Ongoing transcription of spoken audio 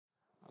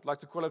I'd like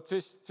to call up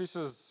Tish. Tish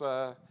is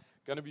going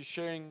to be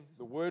sharing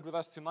the word with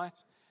us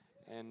tonight.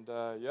 And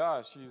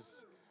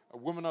she's a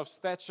woman of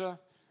stature,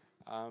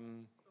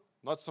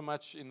 not so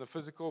much in the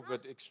physical,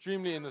 but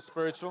extremely in the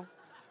spiritual.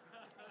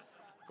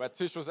 But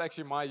Tish was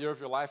actually my Year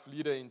of Your Life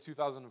leader in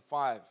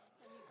 2005.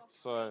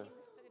 So,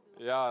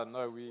 they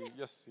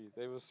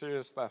were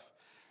serious stuff.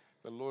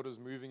 The Lord was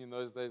moving in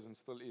those days and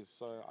still is.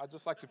 So I'd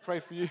just like to pray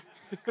for you.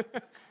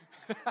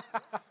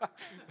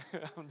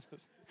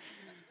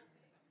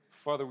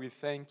 Father, we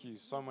thank you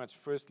so much,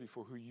 firstly,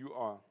 for who you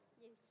are.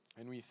 Yes.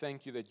 And we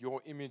thank you that your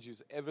image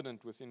is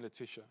evident within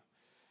Letitia.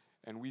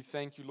 And we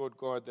thank you, Lord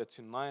God, that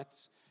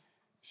tonight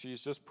she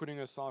is just putting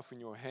herself in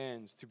your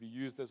hands to be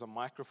used as a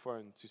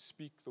microphone to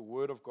speak the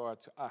word of God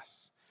to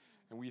us.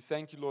 And we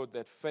thank you, Lord,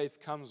 that faith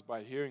comes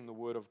by hearing the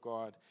word of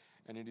God.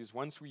 And it is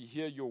once we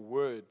hear your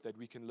word that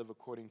we can live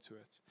according to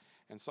it.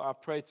 And so I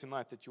pray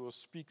tonight that you will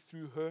speak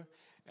through her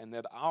and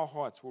that our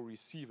hearts will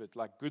receive it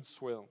like good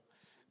soil,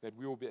 that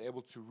we will be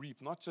able to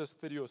reap not just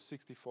 30 or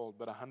 60-fold,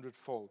 but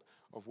 100-fold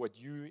of what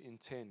you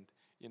intend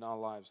in our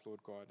lives, Lord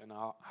God, and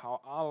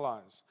how our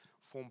lives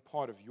form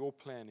part of your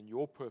plan and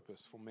your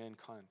purpose for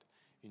mankind.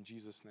 In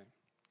Jesus' name,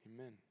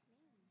 amen.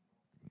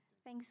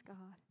 Thanks, God.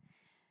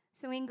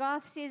 So when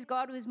Garth says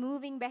God was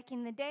moving back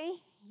in the day,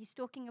 he's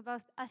talking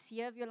about us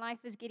Year of Your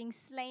Life is getting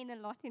slain a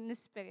lot in the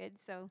Spirit.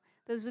 So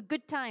those were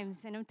good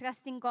times, and I'm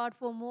trusting God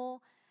for more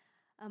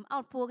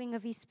outpouring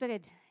of His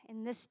Spirit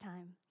in this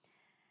time.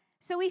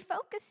 So we're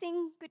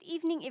focusing, good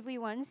evening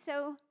everyone,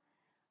 so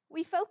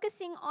we're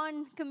focusing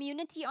on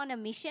community on a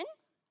mission,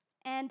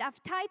 and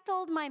I've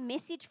titled my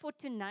message for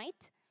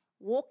tonight,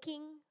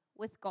 Walking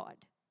with God.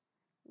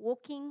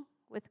 Walking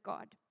with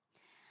God.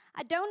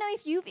 I don't know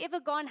if you've ever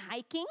gone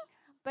hiking,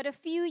 but a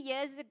few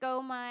years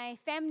ago, my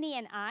family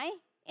and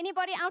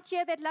anybody out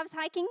here that loves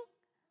hiking?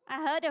 I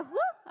heard a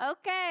whoo,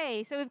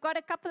 okay, so we've got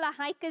a couple of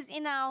hikers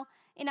in our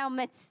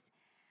midst.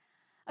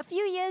 A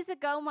few years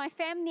ago, my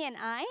family and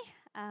I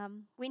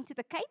went to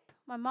the Cape,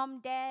 my mom,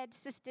 dad,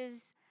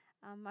 sisters,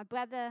 my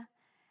brother,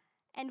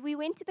 and we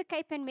went to the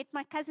Cape and met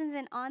my cousins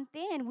and aunt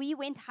there, and we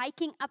went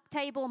hiking up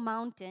Table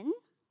Mountain,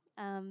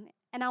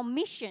 and our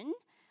mission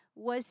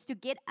was to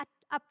get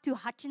up to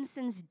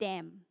Hutchinson's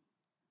Dam,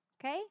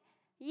 okay?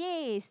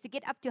 Yes, to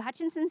get up to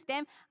Hutchinson's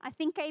Dam. I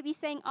think KB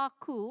saying,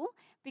 cool,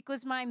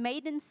 because my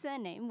maiden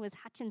surname was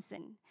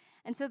Hutchinson.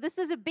 And so this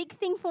was a big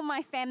thing for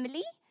my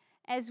family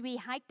as we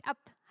hiked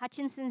up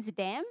Hutchinson's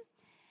Dam.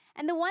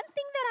 And the one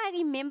thing that I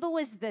remember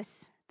was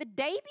this. The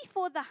day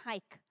before the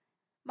hike,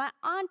 my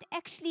aunt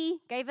actually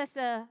gave us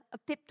a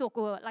pep talk,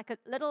 or like a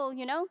little,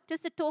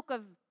 just a talk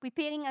of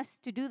preparing us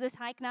to do this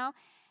hike now.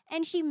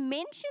 And she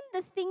mentioned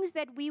the things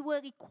that we were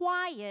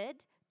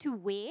required to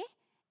wear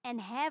and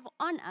have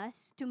on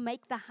us to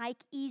make the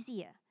hike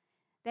easier,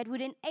 that would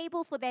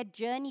enable for that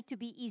journey to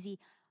be easy.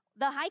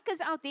 The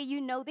hikers out there,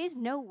 there's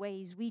no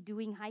ways we're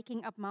doing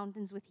hiking up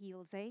mountains with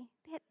heels, eh?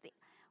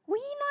 We're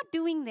not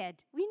doing that.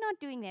 We're not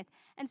doing that.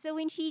 And so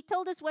when she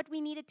told us what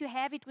we needed to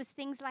have, it was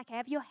things like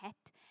have your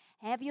hat,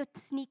 have your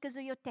sneakers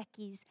or your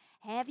tackies,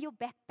 have your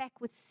backpack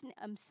with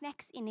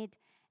snacks in it.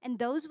 And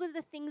those were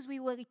the things we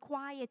were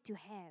required to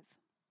have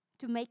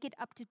to make it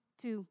up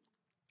to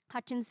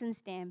Hutchinson's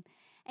Dam.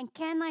 And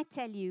can I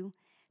tell you,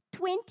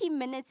 20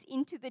 minutes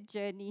into the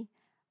journey,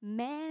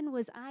 man,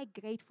 was I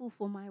grateful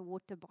for my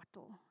water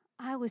bottle.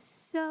 I was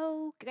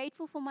so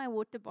grateful for my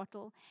water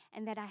bottle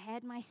and that I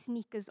had my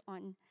sneakers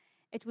on.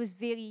 It was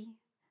very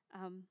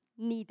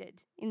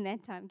needed in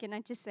that time. Can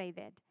I just say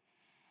that?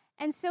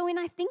 And so when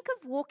I think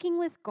of walking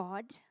with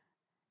God,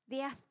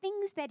 there are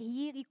things that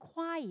He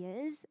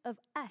requires of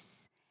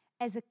us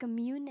as a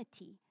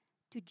community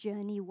to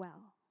journey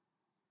well.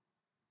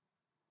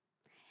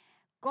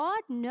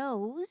 God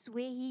knows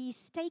where He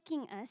is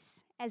taking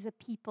us as a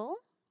people.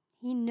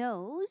 He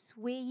knows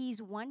where He's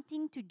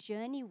wanting to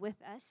journey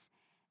with us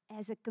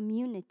as a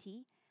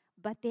community,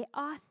 but there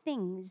are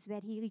things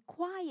that He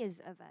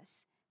requires of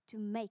us to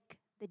make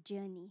the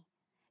journey,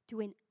 to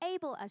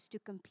enable us to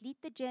complete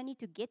the journey,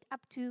 to get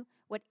up to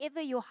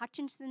whatever your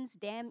Hutchinson's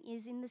Dam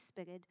is in the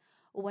Spirit,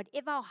 or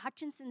whatever our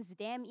Hutchinson's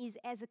Dam is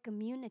as a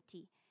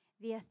community.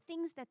 There are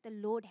things that the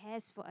Lord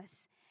has for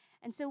us.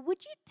 And so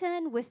would you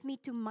turn with me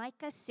to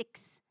Micah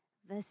 6,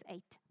 verse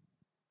 8?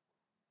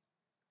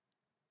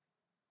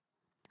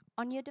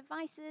 On your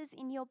devices,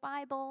 in your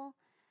Bible.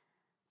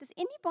 Does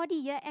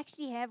anybody here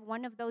actually have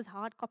one of those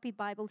hard copy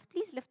Bibles?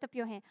 Please lift up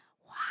your hand.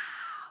 Wow,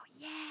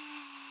 yay,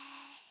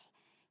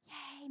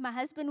 yay. My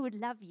husband would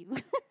love you.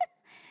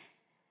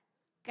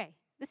 Okay,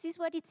 this is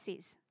what it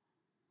says.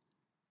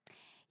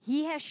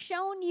 He has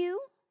shown you,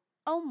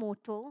 O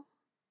mortal,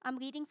 I'm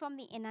reading from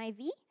the NIV.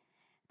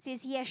 It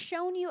says, He has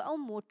shown you, O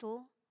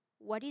mortal,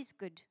 what is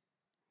good,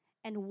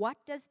 and what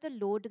does the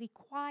Lord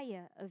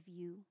require of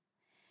you?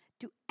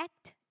 To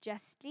act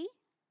justly,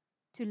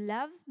 to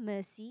love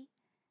mercy,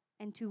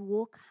 and to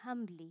walk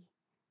humbly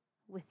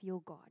with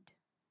your God.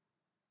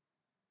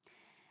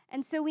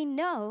 And so we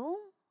know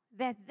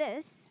that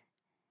this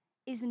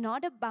is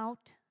not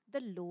about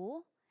the law,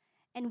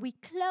 and we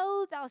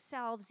clothe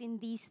ourselves in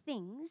these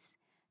things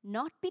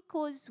not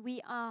because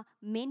we are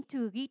meant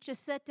to reach a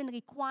certain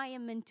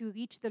requirement to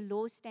reach the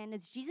law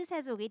standards. Jesus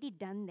has already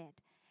done that.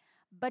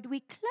 But we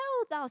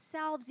clothe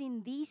ourselves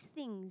in these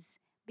things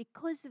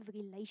because of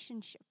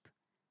relationship.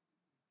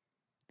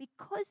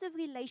 Because of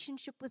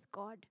relationship with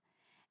God.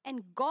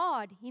 And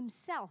God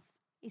himself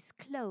is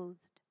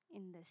clothed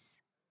in this.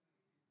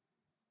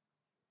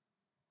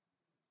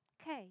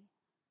 Okay.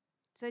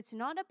 So it's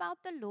not about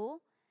the law.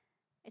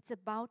 It's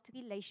about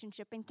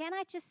relationship. And can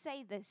I just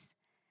say this?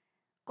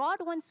 God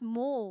wants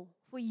more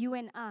for you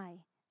and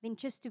I than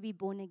just to be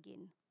born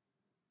again.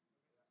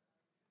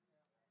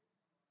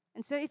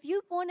 And so if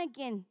you're born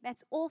again,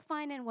 that's all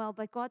fine and well,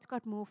 but God's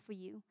got more for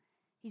you.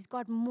 He's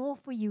got more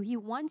for you. He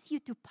wants you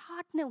to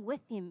partner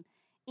with him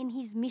in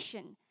his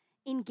mission,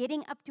 in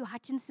getting up to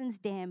Hutchinson's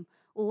Dam,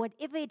 or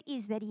whatever it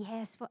is that he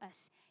has for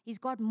us. He's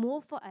got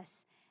more for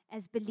us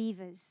as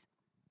believers.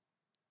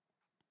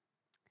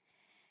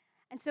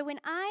 And so when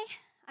I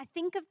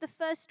think of the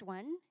first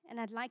one, and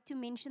I'd like to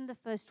mention the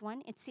first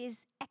one, it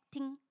says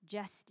acting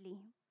justly.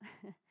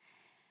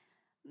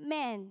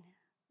 Man,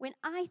 when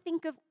I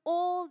think of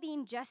all the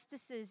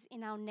injustices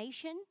in our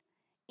nation,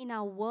 in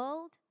our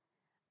world,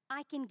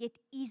 I can get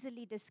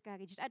easily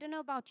discouraged. I don't know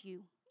about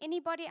you.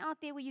 Anybody out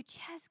there where you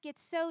just get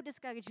so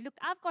discouraged? Look,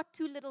 I've got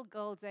 2 little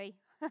girls, eh?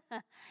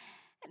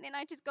 And then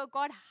I just go,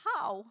 God,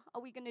 how are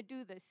we going to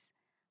do this?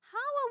 How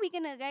are we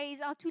going to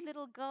raise our 2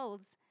 little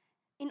girls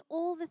in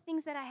all the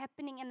things that are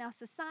happening in our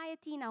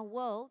society, in our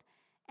world?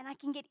 And I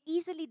can get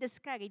easily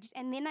discouraged.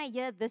 And then I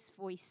hear this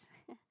voice.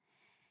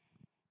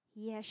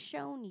 He has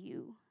shown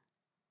you,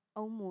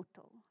 O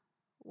mortal,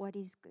 what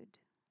is good.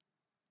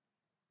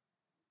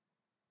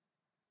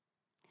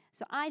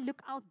 So I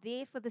look out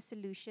there for the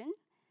solution,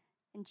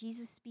 and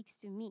Jesus speaks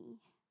to me,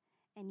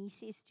 and he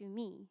says to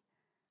me,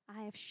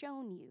 I have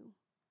shown you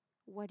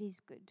what is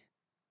good.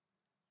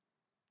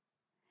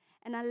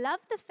 And I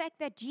love the fact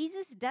that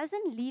Jesus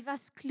doesn't leave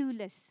us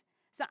clueless.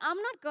 So I'm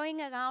not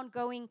going around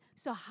going,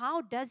 so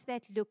how does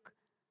that look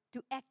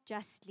to act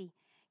justly?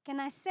 Can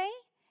I say,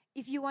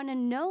 if you want to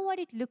know what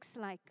it looks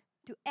like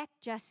to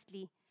act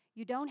justly,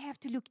 you don't have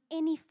to look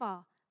any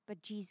far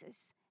but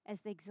Jesus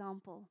as the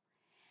example.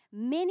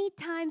 Many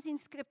times in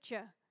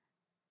Scripture,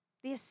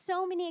 there's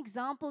so many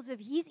examples of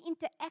his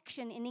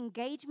interaction and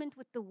engagement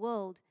with the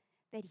world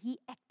that he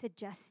acted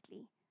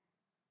justly.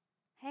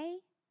 Hey?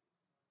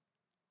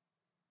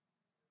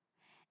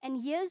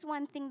 And here's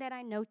one thing that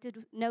I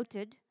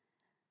noted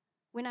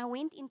when I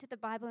went into the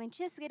Bible and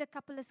just read a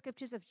couple of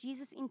scriptures of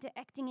Jesus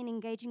interacting and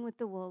engaging with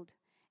the world,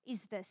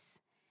 is this.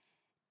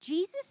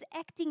 Jesus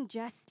acting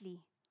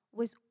justly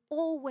was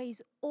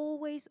always,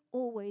 always,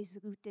 always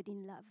rooted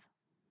in love.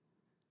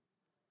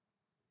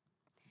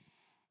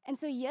 And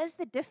so here's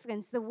the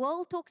difference. The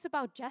world talks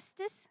about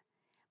justice,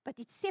 but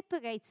it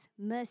separates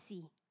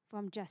mercy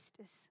from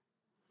justice.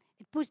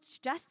 It puts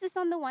justice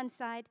on the one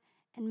side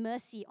and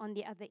mercy on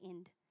the other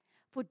end.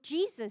 For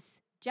Jesus,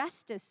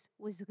 justice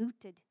was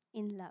rooted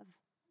in love.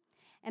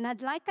 And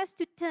I'd like us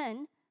to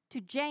turn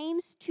to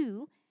James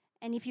 2,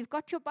 and if you've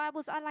got your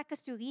Bibles, I'd like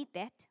us to read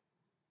that.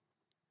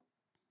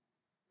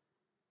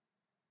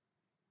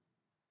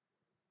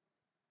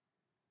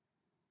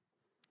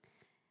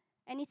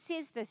 And it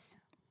says this.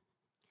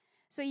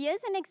 So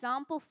here's an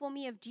example for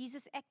me of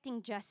Jesus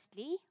acting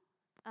justly.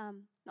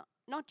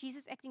 Not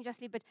Jesus acting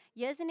justly, but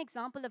here's an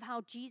example of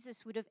how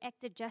Jesus would have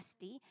acted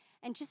justly.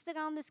 And just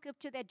around the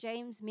scripture that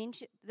James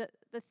mentioned,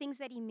 the things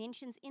that he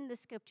mentions in the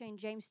scripture in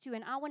James 2,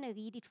 and I want to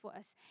read it for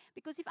us.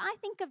 Because if I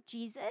think of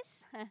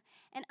Jesus,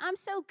 and I'm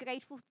so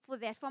grateful for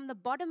that from the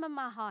bottom of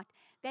my heart,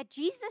 that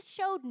Jesus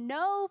showed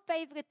no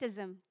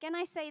favoritism. Can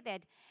I say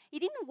that? He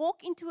didn't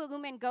walk into a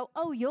room and go,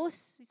 oh, your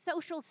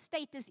social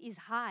status is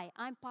high.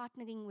 I'm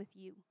partnering with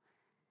you.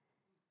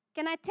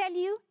 Can I tell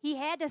you, he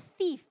had a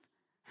thief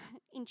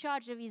in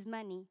charge of his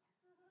money.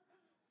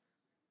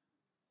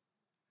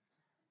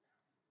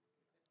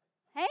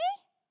 Hey?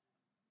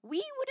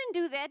 We wouldn't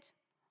do that.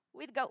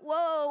 We'd go,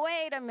 whoa,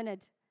 wait a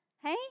minute.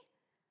 Hey?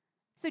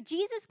 So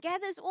Jesus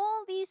gathers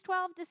all these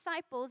 12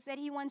 disciples that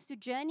he wants to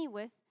journey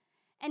with,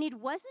 and it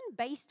wasn't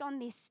based on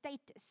their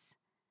status.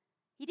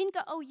 He didn't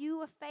go, oh,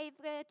 you a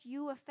favorite,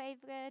 you a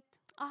favorite.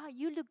 Ah,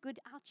 you look good,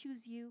 I'll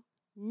choose you.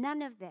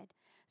 None of that.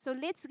 So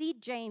let's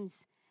read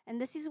James. And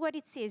this is what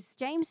it says.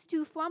 James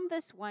 2 from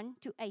verse 1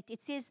 to 8.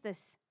 It says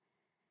this.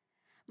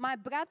 My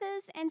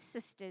brothers and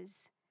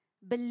sisters,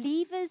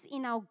 believers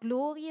in our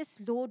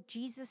glorious Lord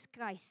Jesus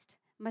Christ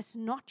must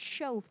not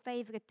show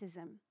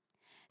favoritism.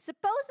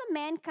 Suppose a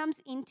man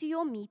comes into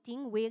your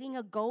meeting wearing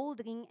a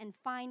gold ring and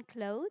fine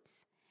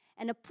clothes,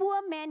 and a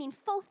poor man in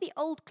filthy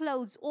old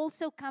clothes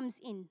also comes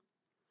in.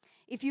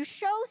 If you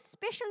show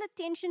special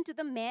attention to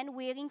the man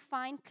wearing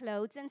fine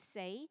clothes and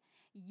say,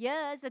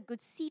 here's a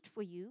good seat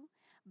for you,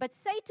 but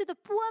say to the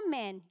poor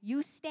man,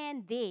 you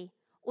stand there,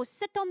 or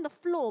sit on the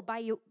floor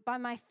by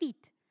my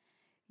feet.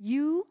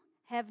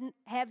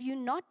 Have you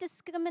not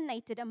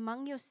discriminated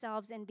among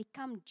yourselves and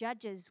become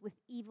judges with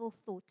evil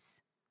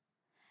thoughts?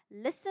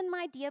 Listen,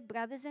 my dear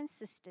brothers and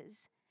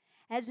sisters.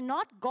 Has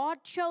not God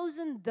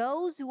chosen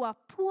those who are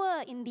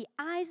poor in the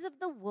eyes of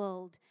the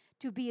world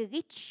to be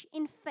rich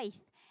in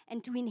faith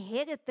and to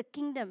inherit the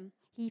kingdom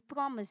He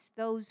promised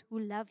those who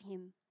love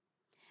Him?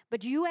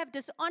 But you have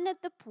dishonored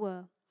the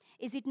poor.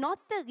 Is it not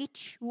the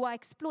rich who are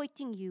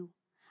exploiting you?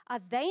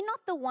 Are they not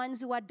the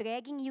ones who are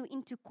dragging you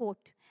into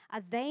court?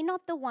 Are they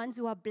not the ones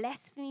who are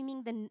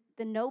blaspheming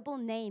the noble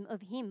name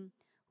of Him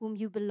whom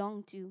you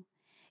belong to?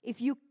 If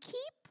you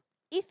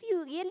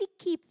really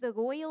keep the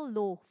royal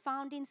law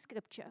found in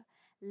Scripture,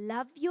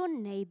 love your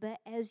neighbor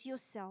as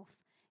yourself,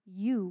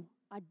 you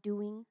are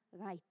doing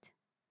right.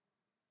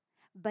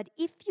 But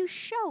if you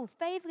show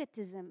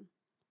favoritism,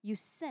 you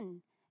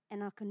sin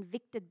and are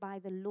convicted by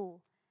the law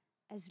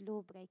as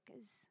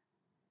lawbreakers.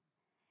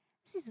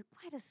 This is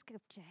quite a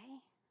scripture, eh?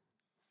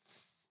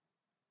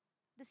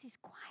 This is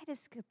quite a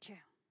scripture.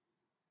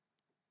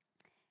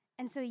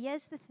 And so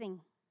here's the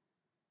thing.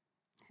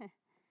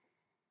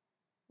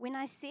 When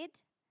I said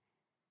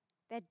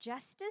that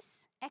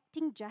justice,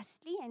 acting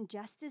justly, and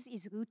justice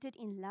is rooted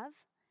in love,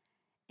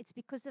 it's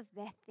because of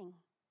that thing.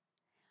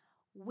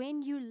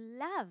 When you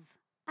love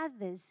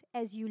others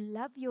as you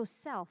love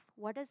yourself,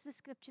 what does the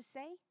scripture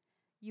say?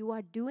 You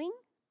are doing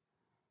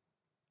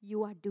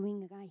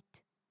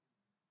right.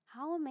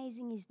 How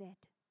amazing is that?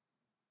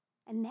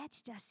 And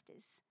that's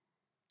justice.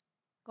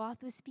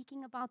 Garth was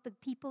speaking about the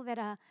people that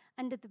are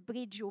under the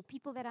bridge, or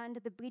people that are under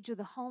the bridge, or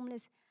the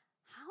homeless.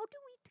 How do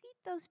we treat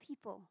those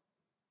people?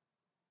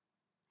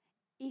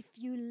 If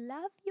you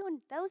love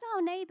those are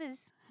our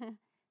neighbors.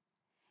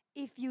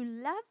 If you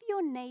love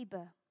your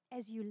neighbor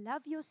as you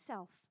love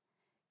yourself,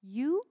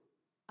 you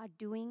are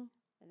doing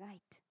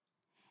right.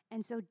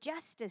 And so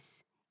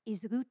justice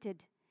is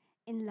rooted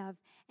in love.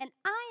 And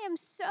I am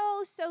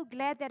so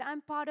glad that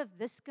I'm part of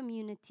this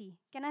community.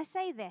 Can I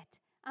say that?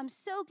 I'm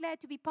so glad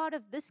to be part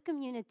of this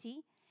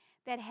community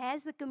that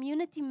has the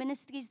community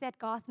ministries that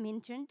Garth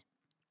mentioned,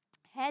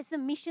 has the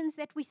missions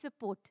that we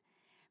support.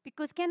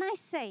 Because can I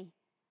say,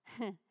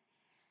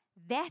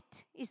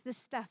 that is the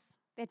stuff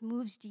that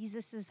moves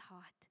Jesus'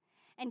 heart.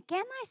 And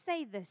can I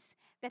say this,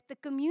 that the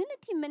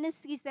community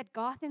ministries that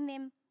Garth and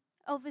them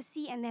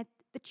oversee and that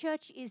the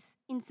church is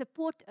in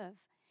support of,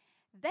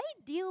 they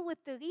deal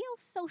with the real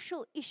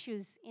social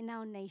issues in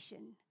our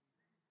nation.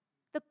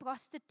 The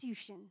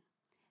prostitution,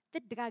 the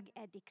drug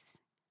addicts.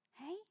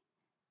 Hey,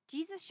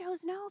 Jesus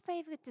shows no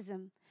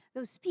favoritism.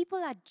 Those people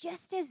are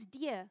just as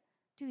dear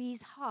to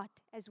His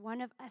heart as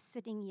one of us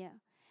sitting here.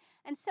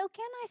 And so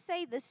can I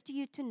say this to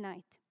you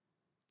tonight?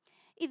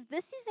 If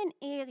this is an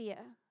area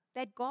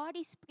that God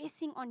is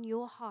pressing on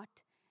your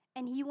heart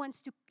and He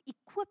wants to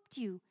equip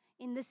you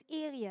in this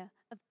area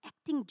of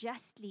acting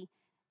justly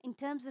in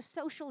terms of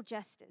social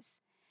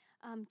justice,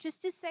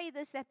 just to say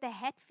this, that the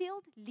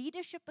Hatfield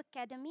Leadership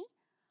Academy,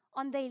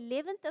 on the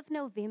 11th of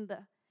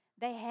November,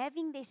 they're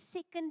having their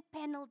second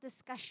panel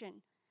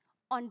discussion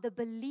on the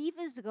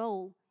believer's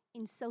role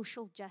in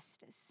social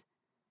justice.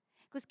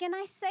 Because can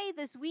I say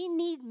this, we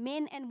need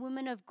men and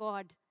women of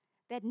God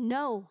that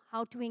know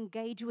how to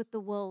engage with the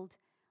world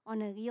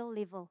on a real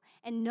level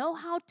and know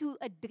how to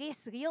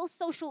address real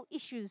social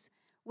issues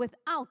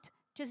without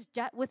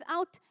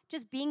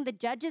just being the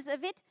judges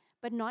of it,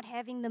 but not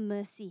having the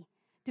mercy.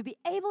 To be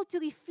able to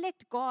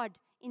reflect God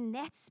in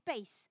that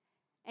space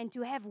and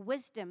to have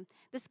wisdom.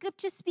 The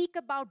scriptures speak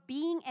about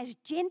being as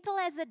gentle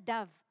as a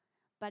dove,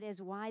 but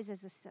as wise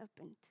as a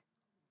serpent.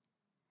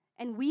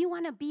 And we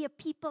want to be a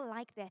people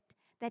like that,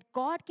 that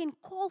God can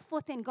call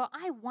forth and go,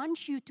 I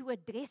want you to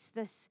address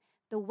this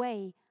the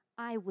way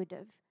I would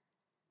have.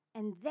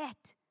 And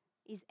that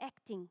is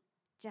acting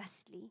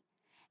justly.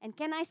 And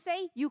can I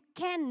say, you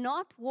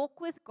cannot walk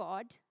with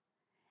God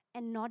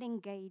and not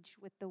engage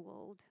with the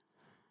world.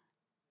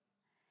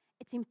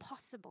 It's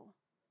impossible.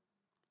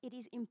 It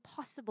is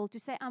impossible to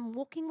say, I'm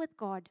walking with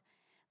God,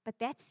 but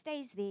that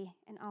stays there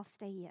and I'll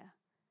stay here.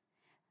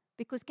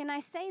 Because can I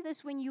say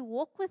this, when you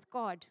walk with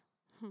God,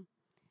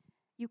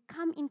 you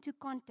come into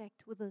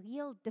contact with the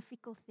real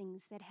difficult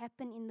things that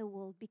happen in the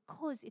world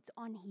because it's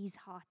on His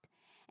heart.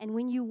 And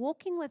when you're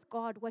walking with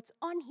God, what's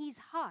on His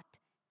heart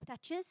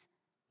touches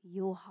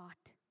your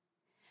heart.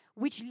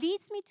 Which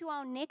leads me to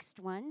our next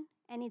one,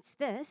 and it's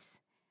this: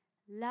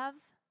 love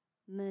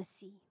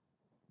mercy.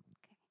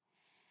 Okay.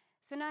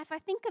 So now if I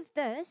think of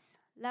this,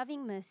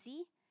 loving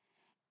mercy,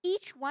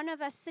 each one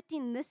of us sit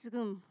in this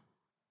room,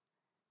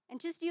 and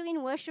just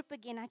during worship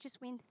again, I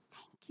just went,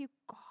 thank you,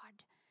 God.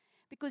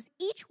 Because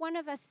each one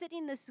of us sit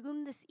in this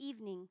room this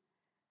evening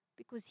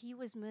because He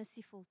was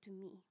merciful to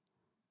me.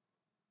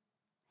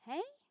 Hey?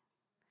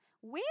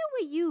 Where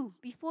were you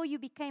before you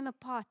became a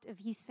part of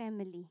His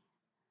family?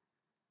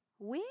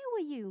 Where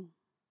were you?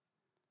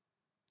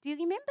 Do you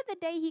remember the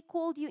day He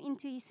called you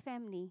into His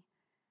family?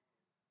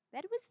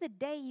 That was the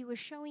day He was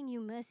showing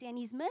you mercy, and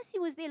His mercy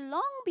was there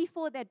long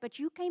before that, but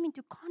you came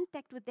into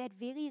contact with that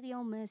very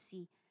real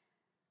mercy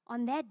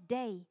on that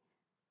day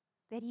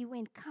that He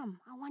went, come,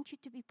 I want you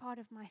to be part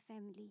of my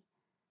family.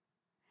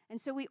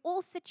 And so we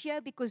all sit here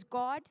because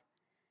God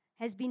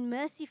has been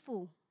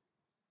merciful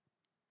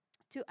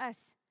to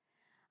us.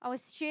 I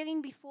was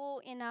sharing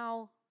before in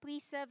our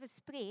pre-service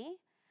prayer,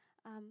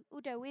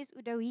 Udo, where's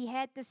Udo? He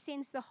had the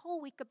sense the whole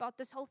week about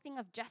this whole thing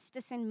of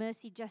justice and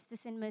mercy,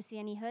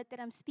 and he heard that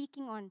I'm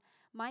speaking on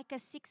Micah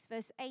 6,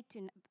 verse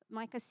 8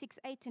 Micah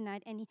 6:8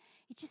 tonight, and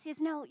he just says,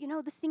 no,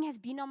 this thing has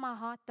been on my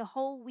heart the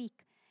whole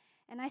week.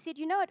 And I said,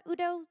 you know what,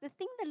 Udo, the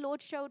thing the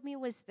Lord showed me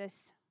was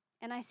this,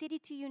 and I said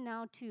it to you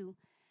now too,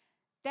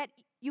 that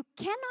you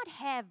cannot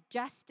have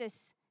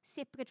justice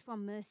separate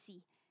from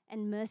mercy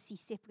and mercy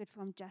separate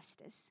from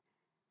justice.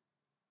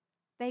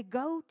 They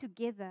go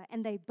together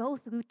and they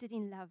both rooted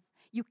in love.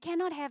 You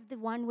cannot have the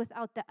one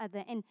without the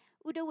other. And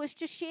Udo was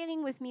just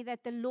sharing with me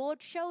that the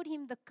Lord showed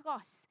him the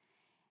cross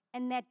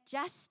and that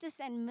justice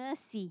and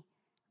mercy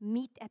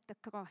meet at the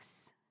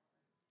cross.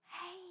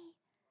 Hey.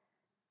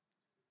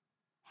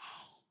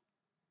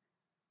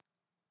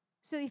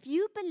 So if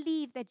you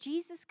believe that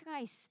Jesus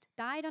Christ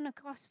died on a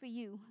cross for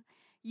you,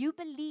 you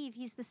believe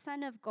He's the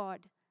Son of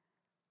God,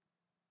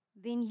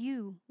 then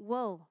you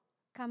will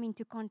come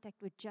into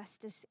contact with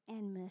justice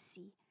and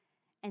mercy.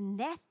 And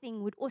that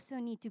thing would also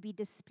need to be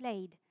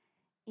displayed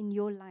in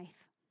your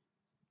life.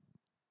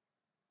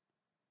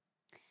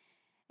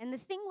 And the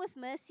thing with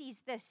mercy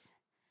is this.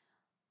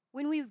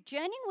 When we're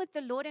journeying with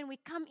the Lord and we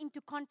come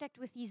into contact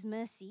with His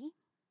mercy,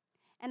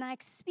 and I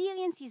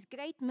experience His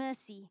great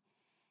mercy,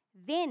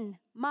 then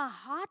my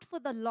heart for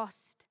the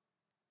lost,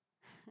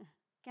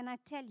 can I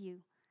tell you?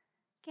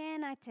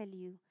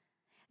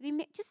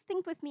 Just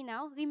think with me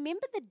now.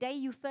 Remember the day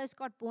you first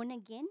got born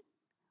again?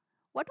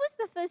 What was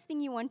the first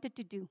thing you wanted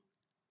to do?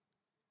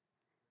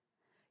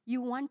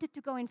 You wanted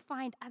to go and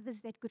find others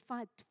that could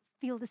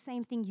feel the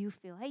same thing you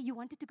feel. Hey, you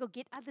wanted to go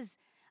get others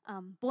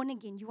born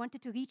again. You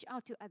wanted to reach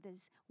out to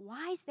others.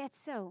 Why is that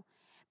so?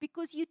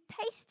 Because you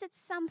tasted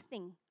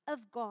something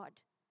of God.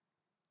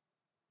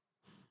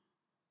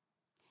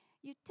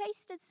 You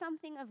tasted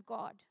something of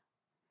God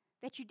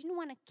that you didn't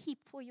want to keep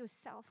for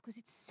yourself because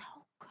it's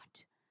so good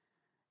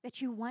that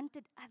you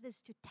wanted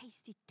others to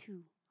taste it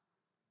too.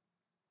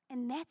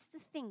 And that's the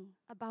thing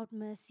about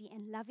mercy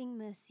and loving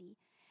mercy,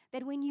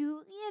 that when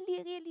you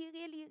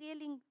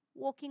really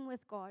walking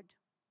with God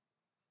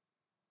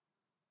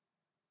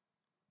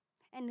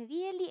and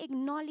really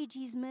acknowledge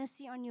His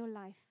mercy on your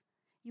life,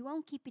 you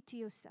won't keep it to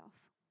yourself.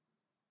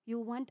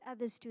 You'll want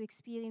others to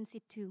experience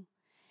it too.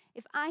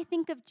 If I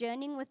think of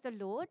journeying with the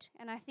Lord,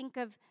 and I think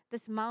of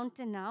this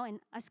mountain now, and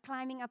us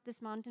climbing up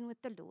this mountain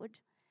with the Lord,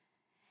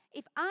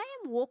 if I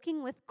am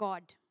walking with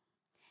God,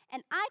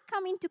 and I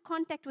come into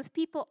contact with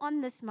people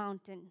on this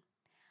mountain,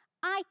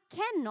 I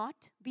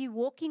cannot be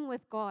walking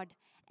with God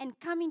and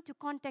come into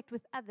contact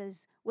with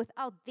others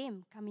without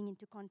them coming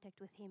into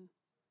contact with Him.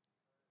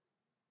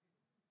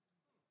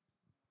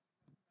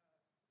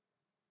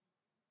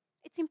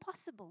 It's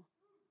impossible.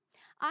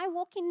 I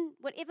walk in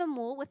whatever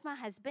mall with my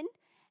husband,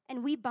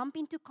 and we bump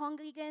into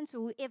congregants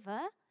or whoever,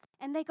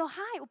 and they go,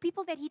 hi, or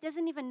people that he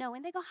doesn't even know,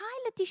 and they go,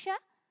 hi, Letitia.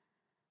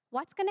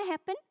 What's going to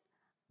happen?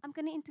 I'm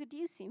going to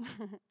introduce him.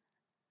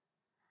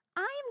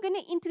 I am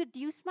going to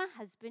introduce my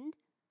husband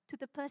to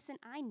the person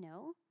I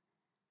know,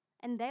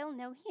 and they'll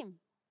know him.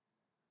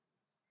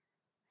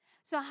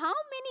 So how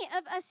many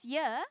of us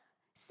here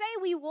say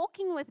we're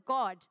walking with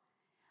God,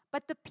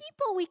 but the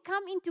people we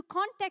come into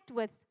contact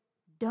with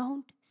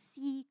don't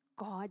see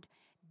God,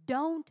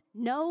 don't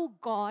know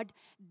God,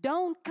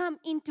 don't come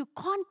into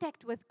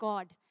contact with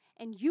God,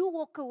 and you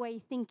walk away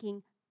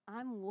thinking,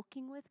 I'm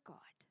walking with God.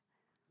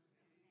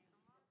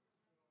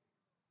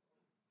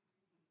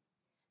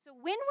 So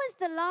when was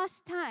the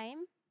last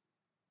time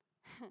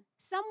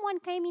someone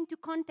came into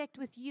contact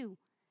with you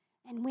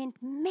and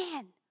went,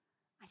 man,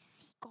 I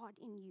see God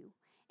in you,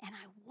 and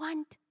I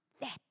want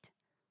that.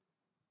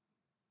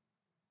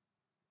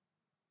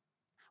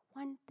 I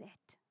want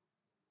that.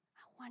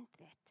 I want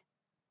that.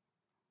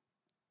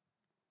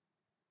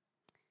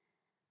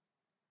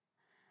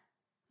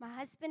 My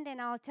husband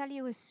and I'll tell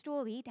you a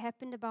story. It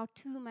happened about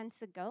 2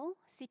 months ago.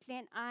 Sitley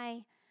and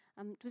I,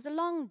 it was a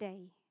long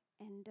day,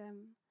 and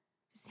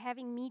just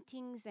having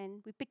meetings,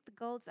 and we picked the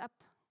girls up,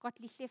 got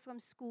Lihle from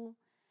school.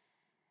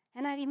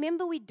 And I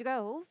remember we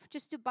drove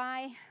just to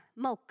buy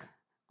milk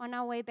on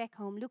our way back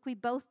home. Look, we're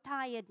both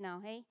tired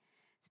now, hey?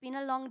 It's been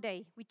a long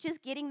day. We're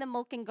just getting the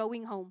milk and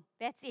going home.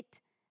 That's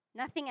it.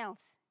 Nothing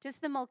else.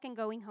 Just the milk and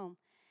going home.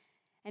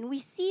 And we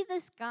see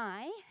this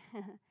guy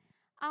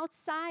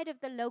outside of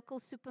the local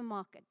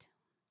supermarket,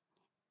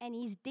 and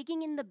he's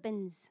digging in the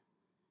bins.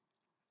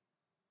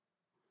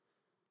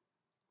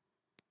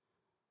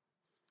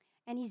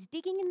 And he's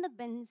digging in the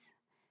bins,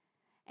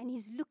 and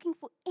he's looking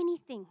for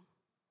anything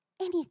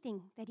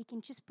that he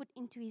can just put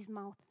into his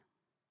mouth.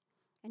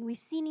 And we've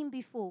seen him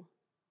before.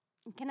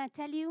 And can I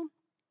tell you,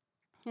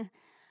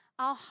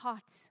 our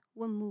hearts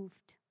were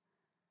moved.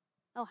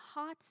 Our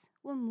hearts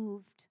were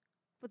moved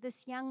for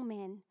this young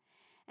man.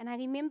 And I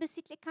remember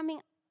Sitle coming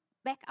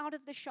back out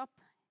of the shop,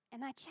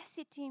 and I just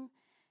said to him,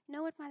 you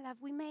know what, my love,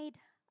 we made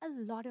a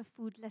lot of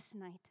food last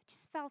night. I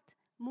just felt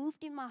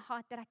moved in my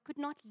heart that I could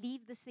not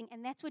leave this thing.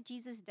 And that's what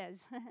Jesus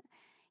does.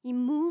 He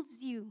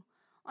moves you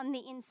on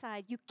the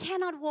inside. You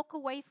cannot walk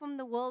away from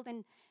the world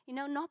and,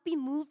 not be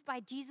moved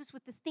by Jesus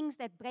with the things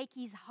that break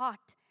his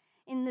heart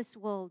in this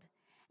world.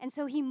 And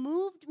so he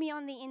moved me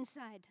on the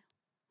inside.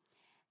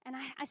 And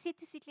I said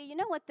to Sitley, you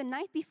know what? The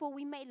night before,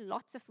 we made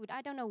lots of food.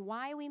 I don't know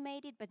why we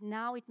made it, but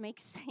now it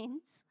makes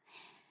sense.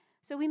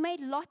 So we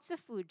made lots of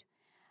food.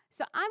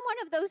 So I'm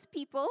one of those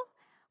people.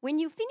 When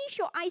you finish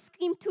your ice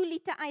cream,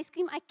 2-liter ice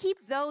cream, I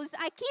keep those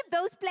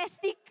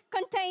plastic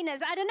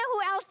containers. I don't know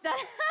who else does.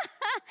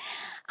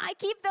 I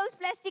keep those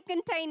plastic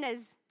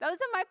containers. Those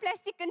are my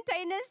plastic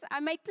containers. I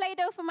make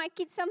Play-Doh for my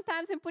kids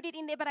sometimes and put it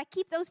in there, but I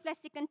keep those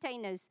plastic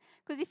containers.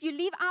 Because if you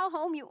leave our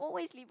home, you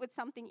always leave with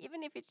something,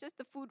 even if it's just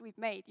the food we've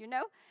made,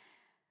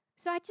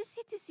 So I just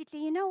said to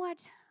Sitley, you know what?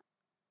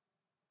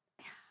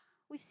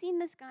 We've seen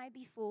this guy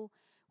before.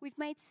 We've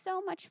made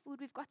so much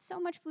food. We've got so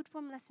much food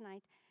from last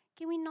night.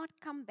 Can we not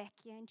come back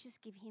here and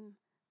just give him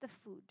the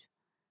food?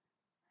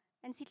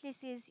 And Sitley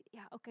says,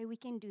 yeah, okay, we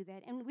can do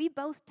that. And we're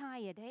both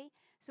tired, eh?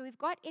 So we've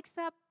got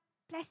extra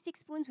plastic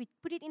spoons. We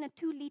put it in a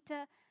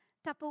 2-liter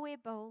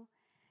Tupperware bowl.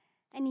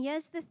 And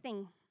here's the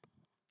thing.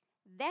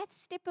 That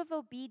step of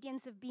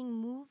obedience of being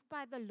moved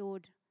by the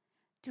Lord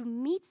to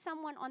meet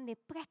someone on their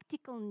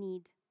practical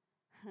need.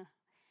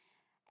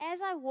 As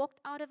I walked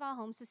out of our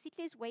home, so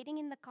Sitley is waiting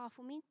in the car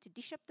for me to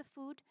dish up the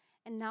food,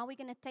 and now we're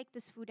going to take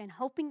this food and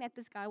hoping that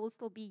this guy will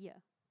still be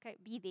here, okay,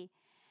 be there.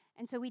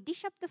 And so we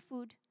dish up the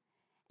food,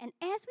 and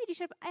as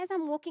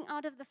I'm walking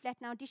out of the flat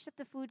now, dish up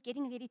the food,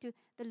 getting ready to,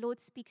 the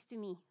Lord speaks to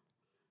me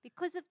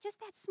because of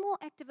just that small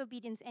act of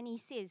obedience, and he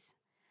says,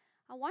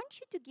 I want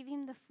you to give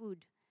him the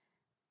food,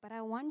 but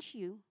I want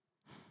you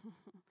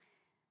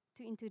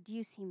to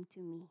introduce him to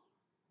me.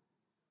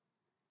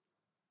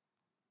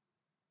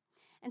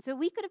 And so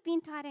we could have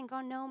been tired and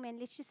gone, no, man,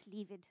 let's just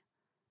leave it.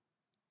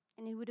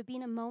 And it would have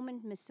been a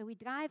moment missed. So we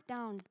drive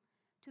down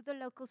to the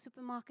local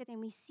supermarket and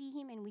we see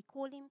him and we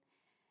call him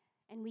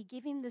and we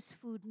give him this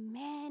food.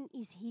 Man,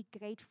 is he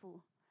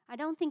grateful. I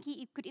don't think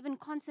he could even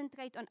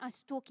concentrate on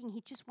us talking.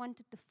 He just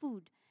wanted the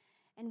food.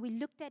 And we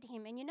looked at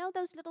him. And you know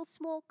those little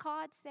small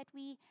cards that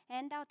we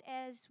hand out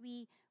as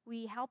we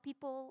help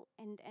people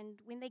and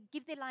when they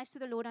give their lives to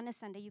the Lord on a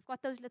Sunday? You've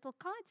got those little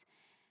cards.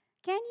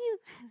 Can you,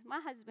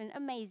 my husband,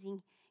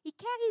 amazing. He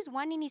carries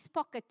one in his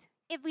pocket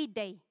every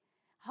day,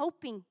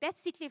 hoping,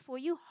 that's Sitley for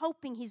you,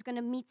 hoping he's going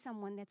to meet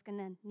someone that's going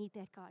to need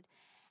that card.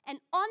 And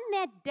on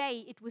that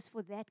day, it was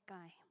for that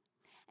guy.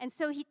 And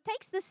so he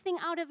takes this thing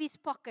out of his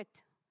pocket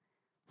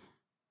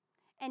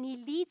and he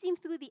leads him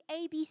through the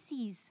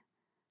ABCs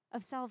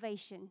of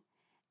salvation.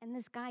 And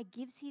this guy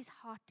gives his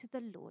heart to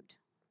the Lord.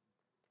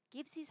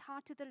 Gives his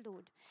heart to the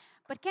Lord.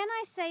 But can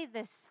I say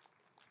this?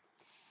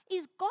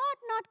 Is God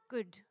not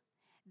good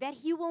that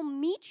he will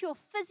meet your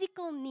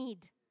physical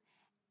need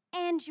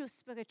and your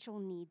spiritual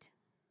need?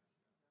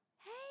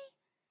 Hey,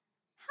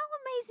 how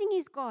amazing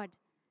is God?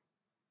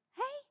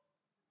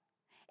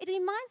 Hey, it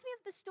reminds me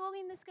of the story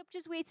in the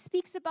scriptures where it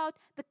speaks about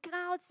the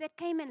crowds that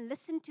came and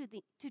listened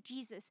to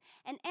Jesus.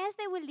 And as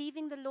they were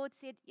leaving, the Lord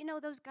said, you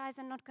know, those guys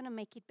are not going to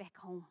make it back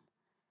home.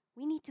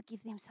 We need to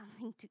give them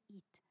something to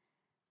eat.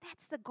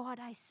 That's the God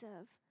I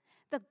serve.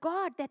 The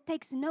God that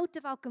takes note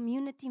of our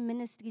community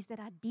ministries that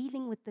are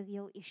dealing with the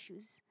real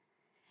issues.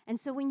 And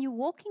so when you're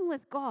walking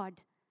with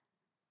God,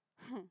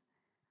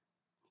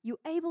 you're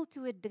able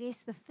to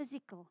address the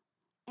physical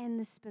and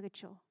the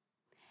spiritual.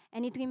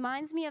 And it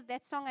reminds me of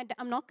that song.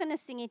 I'm not going to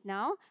sing it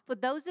now. For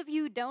those of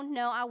you who don't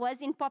know, I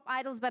was in Pop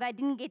Idols, but I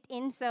didn't get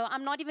in, so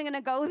I'm not even going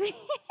to go there.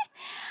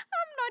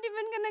 I'm not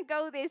even going to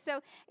go there.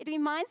 So it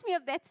reminds me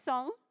of that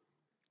song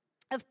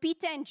of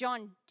Peter and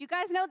John. Do you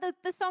guys know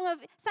the song of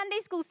Sunday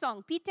school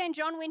song? Peter and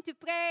John went to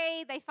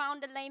pray. They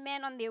found a lame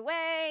man on their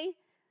way.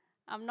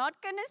 I'm not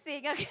going to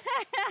sing. Okay.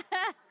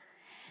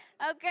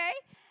 Okay?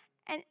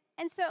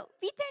 And so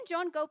Peter and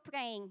John go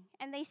praying,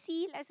 and they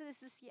see Lazarus,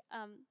 this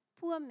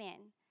poor man.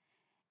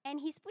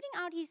 And he's putting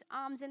out his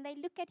arms, and they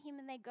look at him,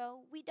 and they go,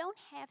 we don't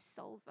have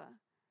silver.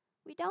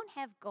 We don't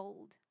have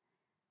gold.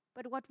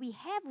 But what we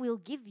have, we'll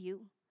give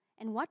you.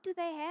 And what do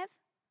they have?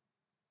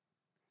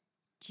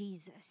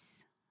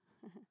 Jesus.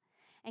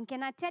 And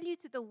can I tell you,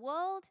 to the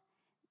world,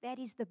 that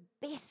is the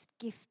best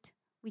gift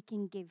we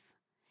can give.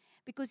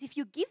 Because if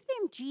you give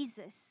them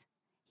Jesus,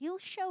 he'll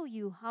show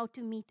you how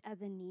to meet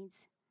other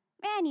needs.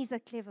 Man, he's a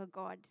clever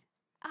God.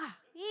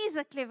 He's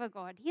a clever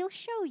God. He'll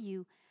show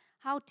you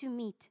how to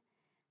meet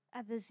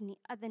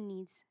other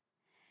needs.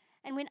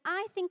 And when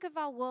I think of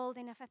our world,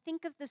 and if I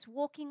think of this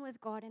walking with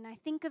God, and I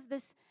think of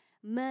this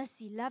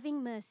mercy,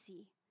 loving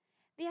mercy,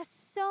 there are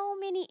so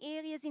many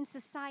areas in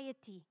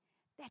society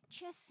that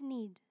just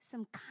need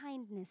some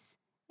kindness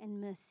and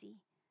mercy.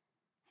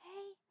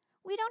 Hey,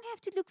 we don't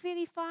have to look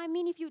very far. I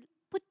mean, if you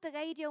put the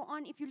radio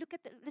on, if you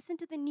listen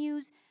to the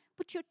news,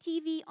 put your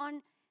TV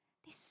on,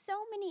 there's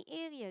so many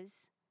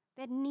areas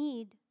that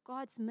need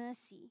God's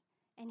mercy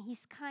and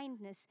his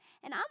kindness.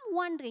 And I'm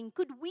wondering,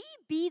 could we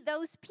be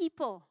those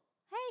people?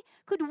 Hey,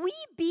 could we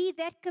be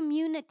that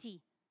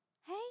community?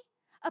 Hey,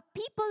 a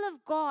people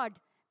of God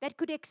that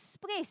could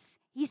express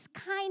his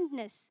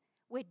kindness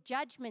where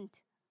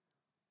judgment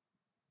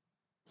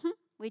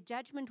where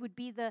judgment would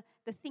be the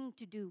thing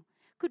to do?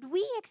 Could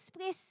we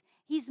express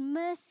His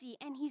mercy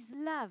and His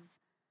love?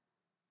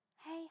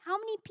 Hey, how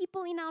many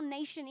people in our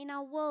nation, in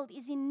our world,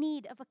 is in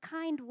need of a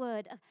kind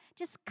word,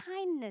 just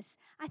kindness?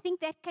 I think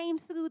that came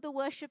through the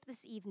worship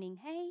this evening.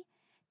 Hey,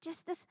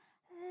 just this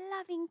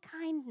loving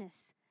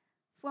kindness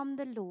from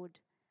the Lord.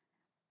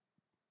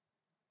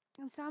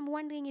 And so I'm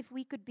wondering if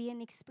we could be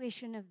an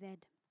expression of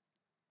that.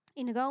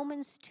 In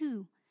Romans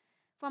 2,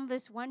 from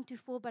verse 1 to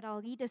 4, but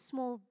I'll read a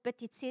small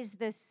bit. It says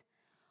this,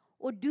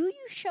 "Or do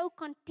you show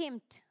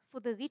contempt for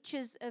the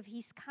riches of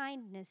His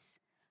kindness,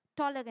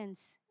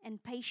 tolerance,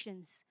 and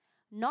patience,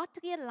 not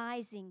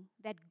realizing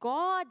that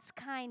God's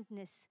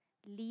kindness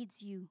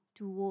leads you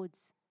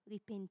towards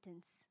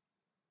repentance?"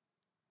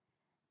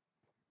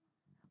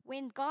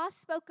 When Garth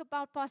spoke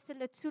about Pastor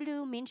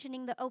Latsulu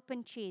mentioning the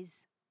open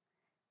chairs,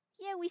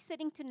 here we're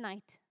sitting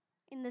tonight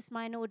in this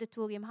minor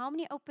auditorium. How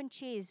many open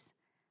chairs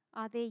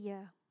are there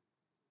here?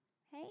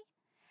 Hey?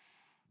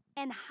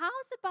 And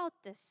how's about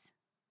this?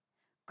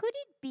 Could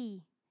it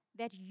be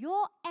that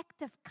your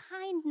act of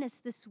kindness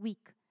this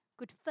week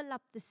could fill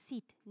up the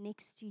seat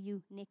next to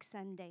you next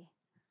Sunday?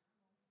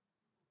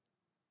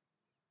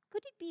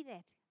 Could it be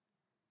that?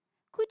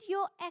 Could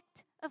your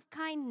act of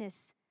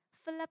kindness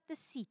fill up the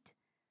seat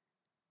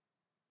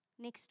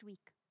next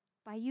week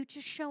by you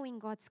just showing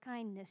God's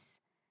kindness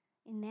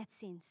in that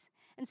sense?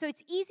 And so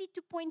it's easy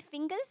to point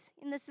fingers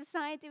in the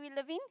society we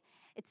live in.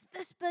 It's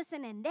this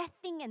person and that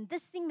thing and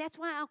this thing. That's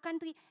why our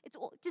country, it's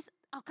all just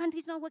our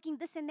country's not working,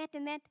 this and that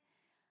and that.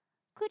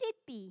 Could it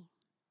be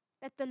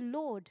that the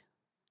Lord,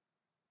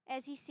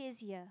 as He says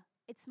here,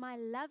 it's my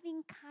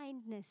loving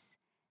kindness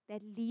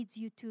that leads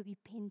you to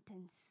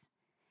repentance?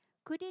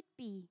 Could it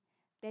be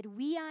that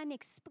we are an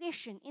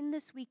expression in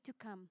this week to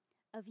come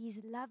of His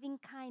loving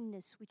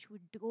kindness, which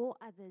would draw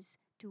others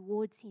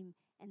towards Him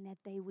and that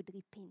they would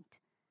repent?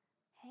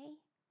 Hey?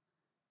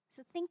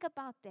 So think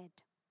about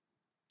that.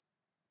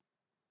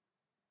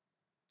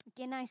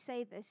 Again, I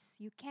say this,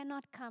 you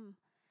cannot come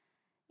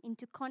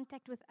into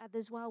contact with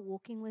others while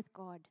walking with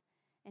God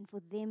and for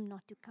them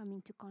not to come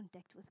into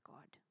contact with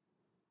God.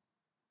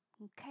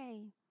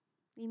 Okay,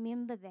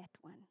 remember that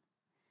one.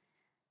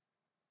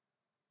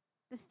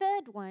 The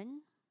third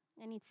one,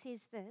 and it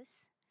says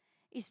this,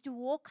 is to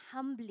walk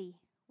humbly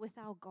with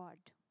our God.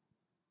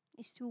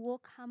 Is to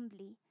walk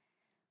humbly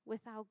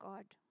with our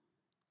God.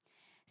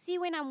 See,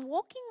 when I'm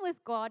walking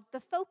with God, the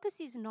focus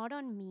is not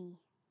on me.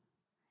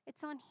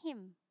 It's on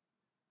Him.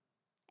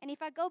 And if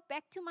I go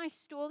back to my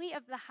story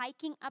of the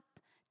hiking up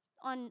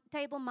on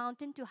Table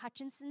Mountain to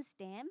Hutchinson's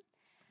Dam,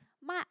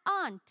 my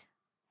aunt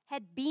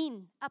had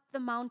been up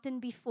the mountain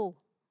before.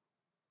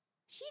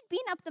 She'd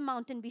been up the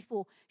mountain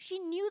before. She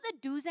knew the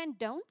do's and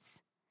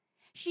don'ts.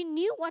 She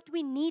knew what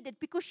we needed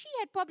because she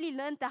had probably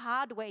learned the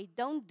hard way.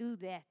 Don't do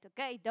that,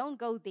 okay? Don't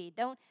go there.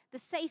 The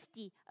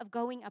safety of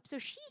going up. So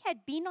she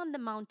had been on the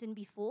mountain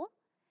before.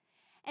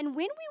 And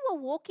when we were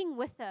walking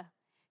with her,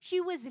 she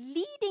was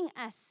leading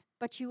us,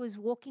 but she was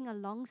walking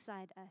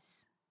alongside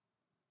us.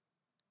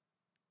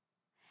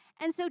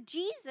 And so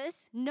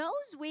Jesus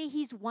knows where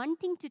He's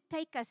wanting to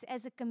take us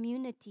as a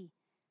community.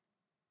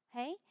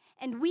 Hey?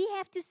 And we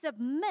have to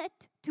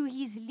submit to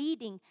His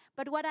leading.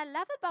 But what I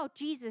love about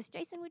Jesus,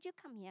 Jason, would you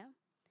come here?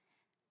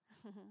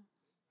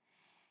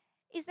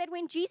 Is that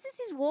when Jesus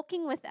is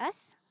walking with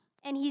us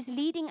and He's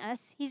leading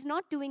us, He's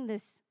not doing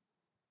this.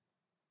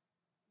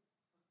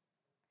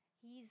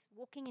 He's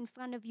walking in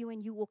front of you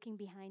and you walking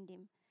behind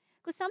Him.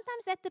 Because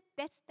sometimes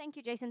that's, thank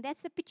you, Jason,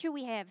 that's the picture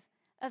we have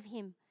of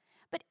Him.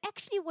 But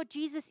actually what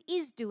Jesus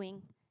is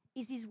doing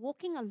is He's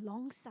walking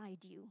alongside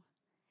you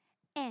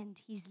and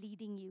He's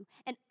leading you.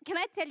 And can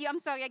I tell you, I'm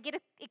sorry, I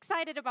get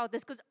excited about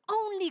this because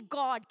only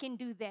God can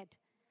do that.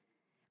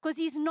 Because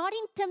He's not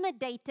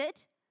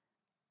intimidated.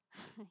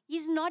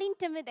 He's not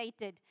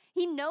intimidated.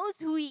 He knows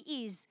who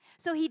He is.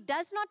 So He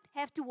does not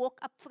have to walk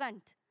up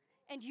front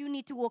and you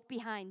need to walk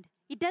behind.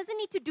 He doesn't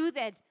need to do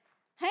that.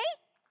 Hey?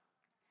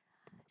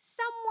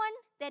 Someone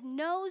that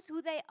knows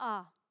who they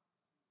are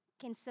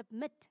can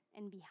submit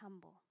and be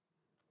humble.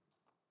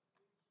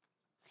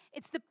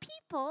 It's the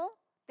people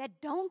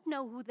that don't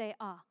know who they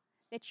are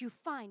that you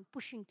find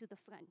pushing to the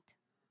front.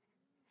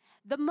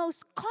 The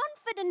most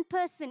confident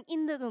person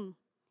in the room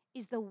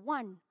is the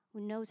one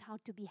who knows how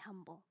to be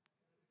humble.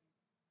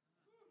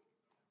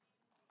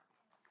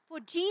 For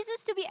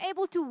Jesus to be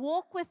able to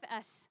walk with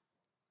us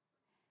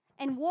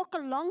and walk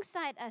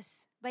alongside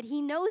us, but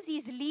He knows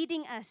He's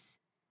leading us.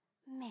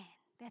 Man,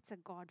 that's a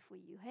God for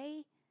you,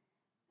 hey?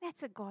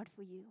 That's a God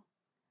for you.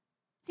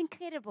 It's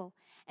incredible.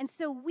 And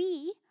so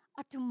we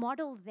are to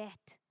model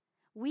that.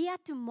 We are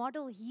to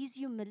model His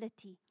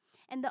humility.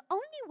 And the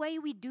only way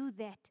we do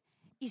that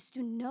is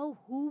to know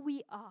who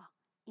we are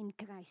in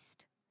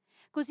Christ.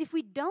 Because if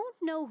we don't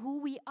know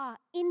who we are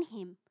in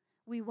Him,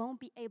 we won't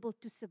be able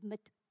to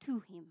submit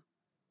to Him.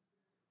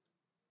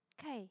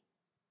 Okay.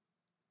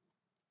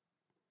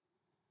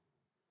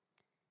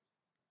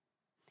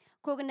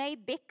 Corneille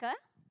Becker,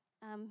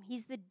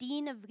 he's the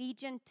Dean of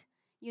Regent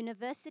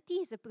University.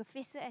 He's a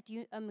professor at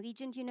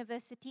Regent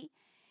University.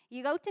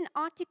 He wrote an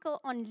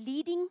article on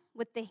leading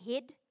with the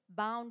head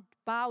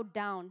bowed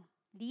down.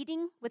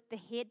 Leading with the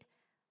head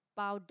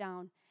bowed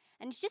down.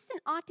 And it's just an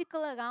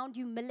article around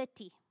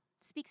humility.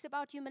 It speaks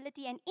about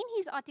humility. And in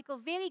his article,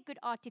 very good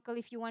article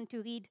if you want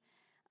to read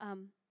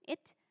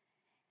it.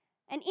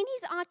 And in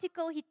his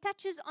article, he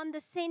touches on the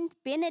Saint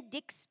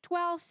Benedict's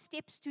 12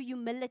 steps to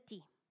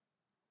humility.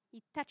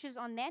 He touches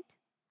on that.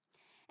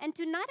 And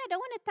tonight, I don't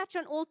want to touch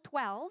on all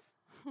 12.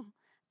 I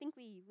think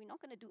we're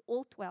not going to do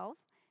all 12,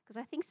 because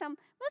I think most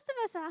of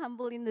us are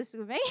humble in this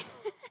room, eh?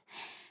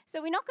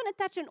 So we're not going to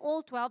touch on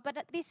all 12,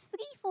 but there's 3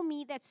 for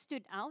me that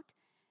stood out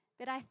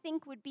that I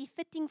think would be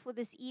fitting for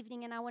this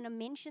evening, and I want to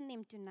mention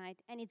them tonight.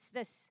 And it's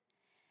this.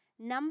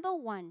 Number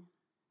 1,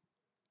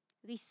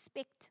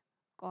 respect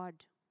God.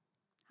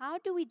 How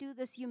do we do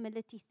this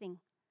humility thing?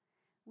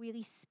 We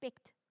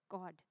respect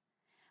God.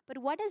 But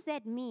what does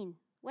that mean?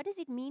 What does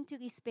it mean to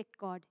respect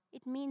God?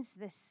 It means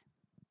this: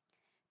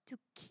 to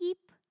keep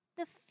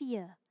the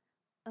fear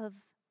of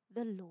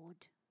the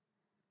Lord.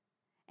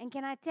 And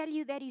can I tell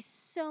you, that is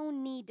so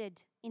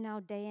needed in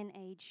our day and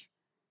age.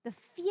 The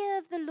fear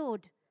of the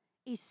Lord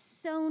is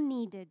so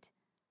needed.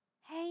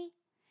 Hey?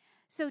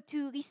 So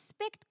to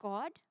respect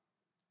God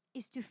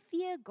is to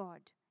fear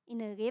God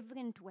in a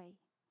reverent way.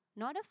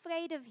 Not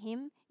afraid of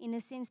Him in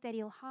a sense that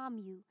He'll harm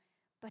you,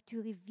 but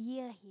to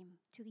revere Him,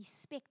 to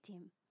respect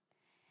Him.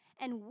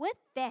 And with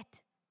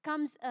that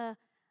comes a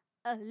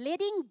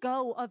letting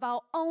go of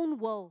our own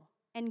will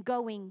and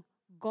going,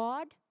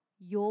 God,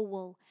 your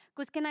will.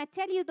 Because can I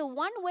tell you, the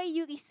one way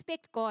you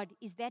respect God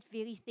is that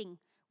very thing,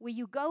 where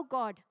you go,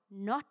 God,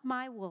 not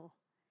my will,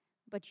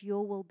 but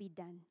your will be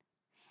done.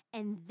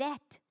 And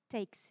that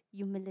takes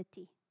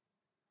humility.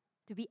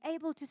 To be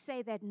able to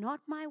say that,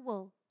 not my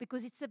will,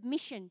 because it's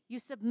submission. You're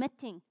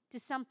submitting to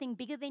something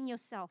bigger than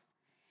yourself.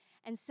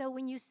 And so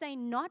when you say,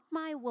 not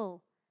my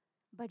will,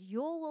 but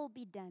your will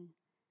be done,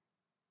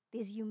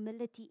 there's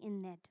humility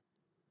in that.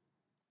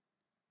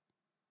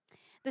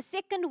 The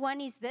second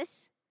one is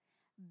this: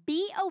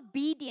 be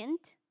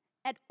obedient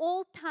at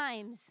all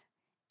times,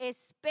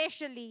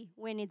 especially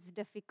when it's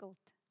difficult.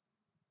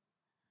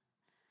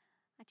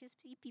 I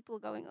just see people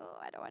going, oh,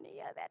 I don't want to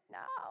hear that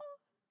now.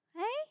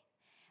 Hey?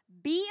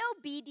 Be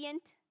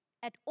obedient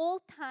at all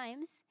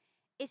times,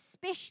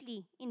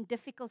 especially in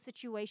difficult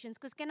situations.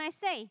 Because can I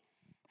say,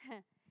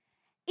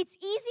 it's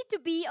easy to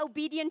be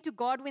obedient to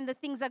God when the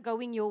things are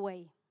going your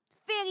way. It's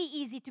very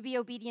easy to be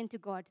obedient to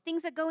God.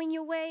 Things are going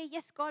your way.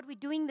 Yes, God, we're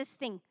doing this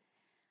thing.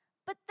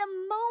 But the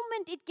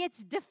moment it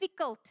gets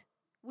difficult,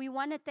 we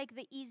want to take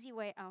the easy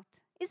way out.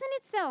 Isn't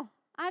it so?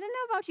 I don't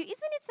know about you. Isn't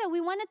it so?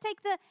 We want to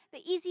take the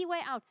easy way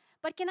out.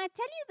 But can I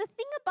tell you, the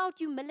thing about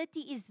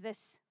humility is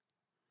this: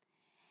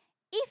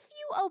 if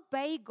you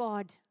obey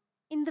God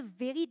in the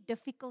very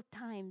difficult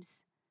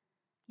times,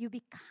 you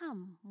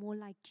become more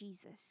like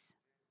Jesus.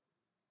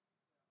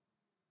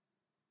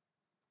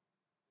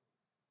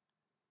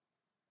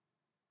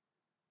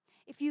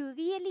 If you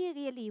really,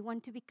 really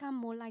want to become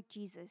more like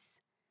Jesus,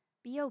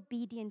 be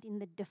obedient in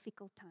the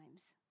difficult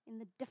times, in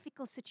the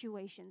difficult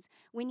situations.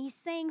 When He's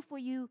saying for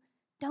you,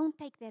 don't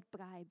take that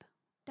bribe.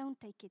 Don't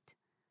take it.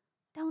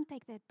 Don't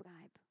take that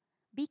bribe.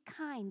 Be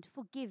kind,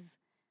 forgive.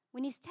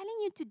 When He's telling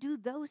you to do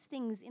those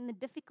things in the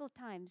difficult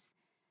times,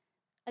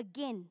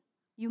 again,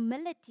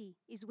 humility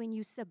is when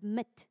you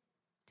submit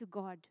to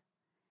God.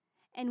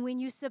 And when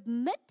you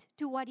submit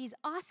to what He's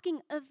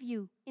asking of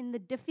you in the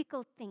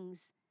difficult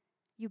things,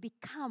 you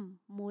become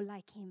more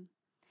like Him.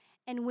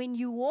 And when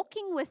you're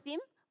walking with Him,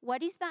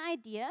 what is the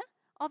idea?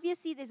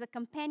 Obviously, there's a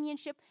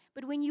companionship,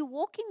 but when you're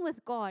walking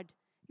with God,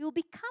 you'll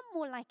become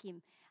more like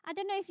Him. I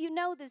don't know if you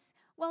know this.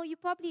 Well, you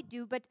probably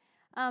do, but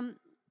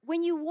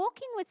when you're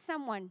walking with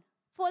someone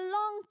for a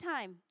long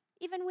time,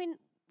 even when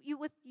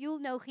you'll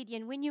know,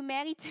 Gideon, when you're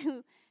married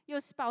to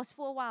your spouse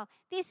for a while,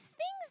 there's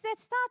things that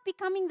start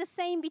becoming the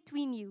same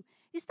between you.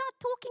 You start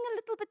talking a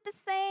little bit the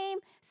same.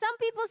 Some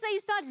people say you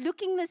start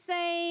looking the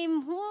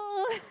same.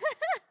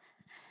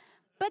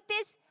 But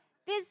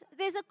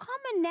there's a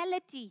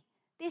commonality.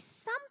 There's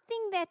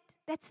something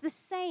that's the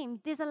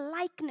same. There's a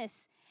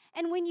likeness.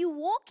 And when you're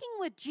walking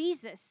with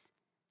Jesus,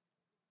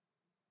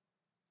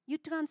 you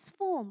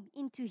transform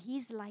into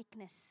His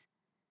likeness.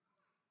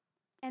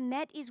 And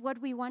that is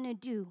what we want to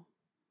do.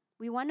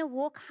 We want to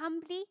walk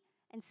humbly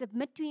and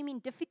submit to Him in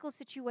difficult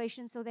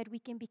situations so that we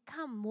can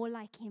become more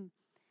like Him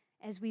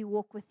as we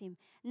walk with Him.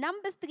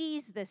 Number 3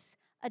 is this: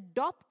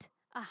 adopt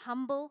a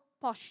humble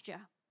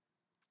posture.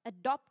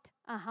 Adopt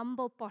a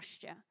humble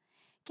posture.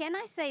 Can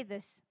I say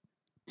this?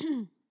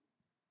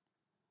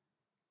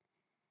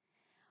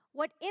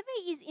 Whatever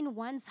is in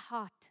one's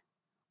heart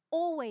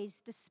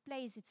always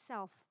displays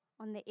itself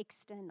on the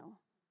external.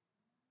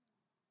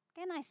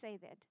 Can I say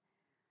that?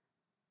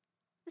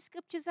 The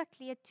scriptures are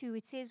clear too.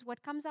 It says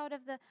what's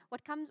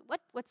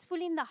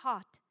full in the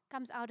heart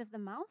comes out of the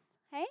mouth.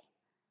 Hey?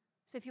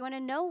 So if you want to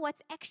know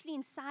what's actually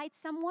inside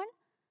someone,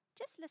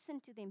 just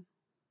listen to them.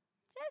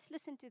 Just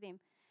listen to them.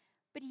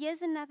 But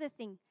here's another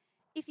thing.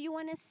 If you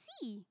want to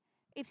see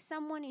if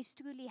someone is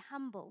truly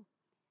humble,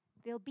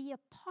 there'll be a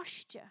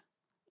posture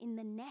in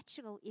the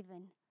natural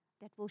even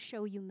that will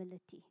show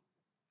humility.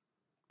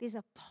 There's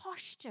a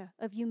posture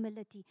of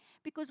humility,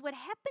 because what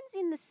happens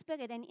in the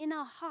spirit and in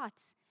our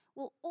hearts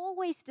will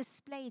always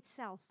display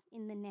itself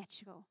in the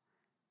natural.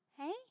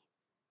 Hey?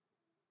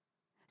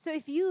 So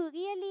if you're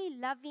really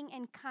loving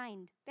and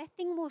kind, that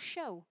thing will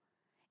show.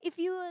 If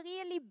you're a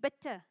really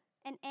bitter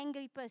and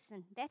angry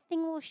person, that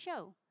thing will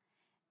show.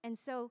 And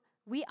so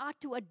we are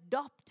to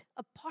adopt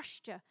a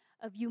posture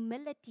of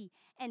humility.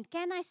 And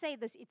can I say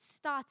this? It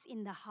starts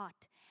in the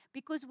heart.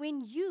 Because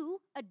when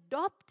you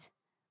adopt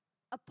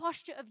a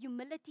posture of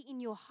humility in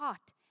your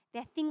heart,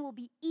 that thing will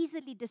be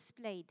easily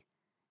displayed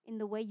in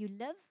the way you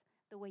live,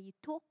 the way you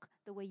talk,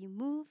 the way you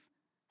move,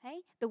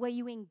 hey? The way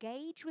you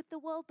engage with the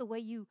world, the way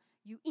you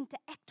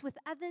interact with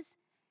others.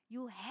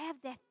 You'll have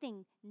that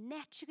thing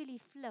naturally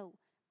flow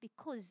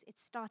because it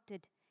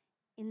started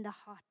in the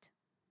heart.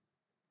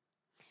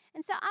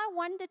 And so I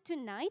wonder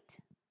tonight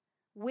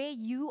where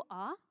you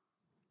are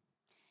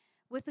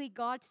with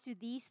regards to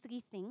these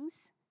three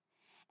things.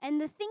 And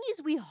the thing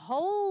is, we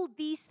hold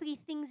these three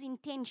things in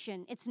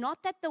tension. It's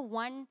not that the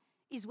one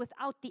is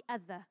without the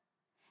other.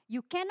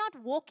 You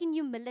cannot walk in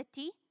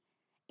humility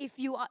if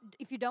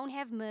you don't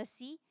have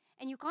mercy,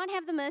 and you can't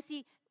have the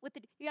mercy with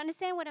it. You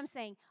understand what I'm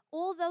saying?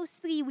 All those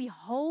three we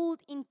hold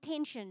in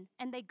tension,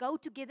 and they go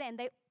together, and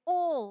they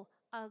all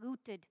are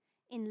rooted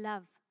in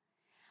love.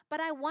 But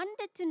I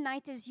wonder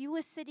tonight, as you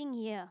were sitting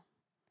here,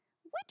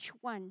 which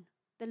one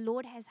the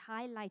Lord has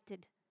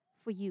highlighted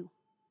for you?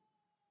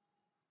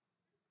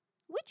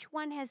 Which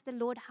one has the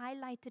Lord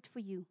highlighted for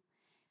you?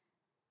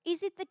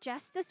 Is it the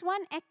justice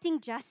one, acting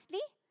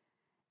justly?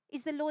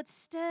 Is the Lord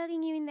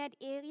stirring you in that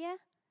area?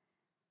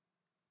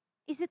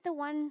 Is it the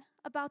one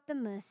about the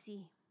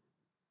mercy?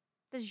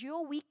 Does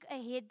your week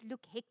ahead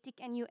look hectic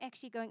and you're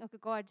actually going, okay,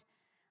 God,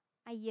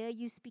 I hear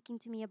you speaking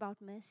to me about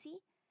mercy?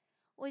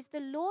 Or is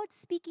the Lord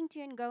speaking to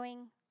you and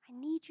going, I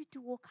need you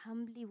to walk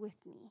humbly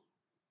with me?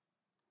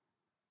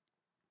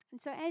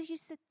 And so as you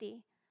sit there,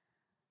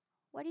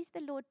 what is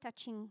the Lord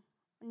touching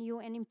on you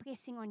and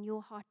impressing on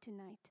your heart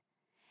tonight?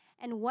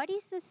 And what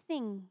is the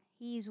thing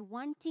He is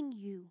wanting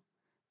you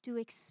to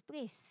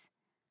express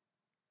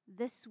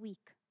this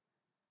week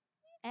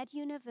at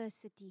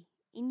university,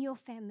 in your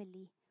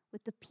family,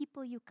 with the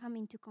people you come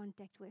into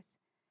contact with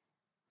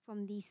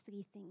from these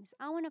three things?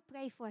 I want to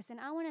pray for us, and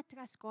I want to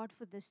trust God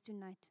for this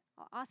tonight.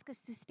 I'll ask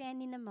us to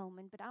stand in a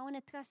moment, but I want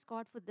to trust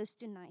God for this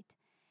tonight.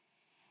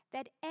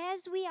 That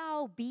as we are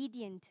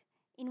obedient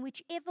in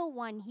whichever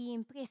one He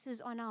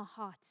impresses on our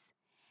hearts,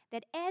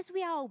 that as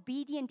we are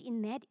obedient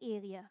in that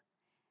area,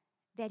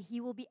 that He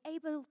will be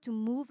able to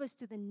move us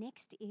to the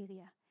next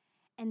area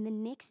and the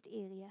next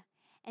area.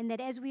 And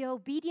that as we are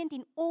obedient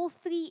in all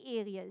three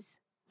areas,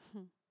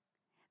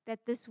 that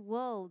this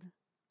world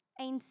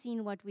ain't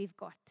seen what we've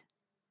got,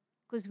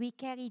 because we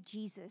carry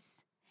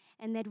Jesus.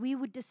 And that we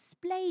would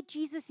display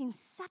Jesus in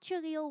such a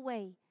real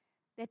way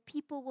that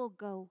people will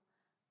go,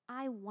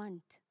 I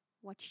want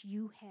what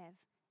you have,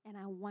 and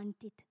I want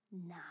it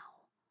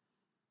now.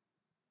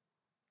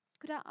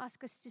 Could I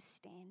ask us to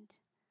stand?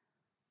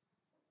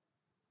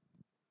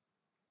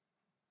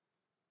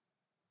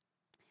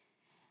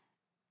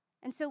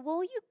 And so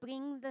will you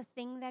bring the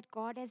thing that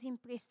God has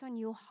impressed on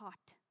your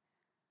heart?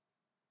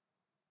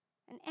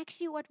 And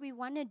actually what we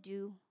want to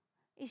do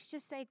is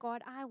just say,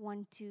 God, I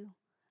want to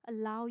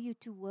allow you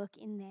to work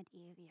in that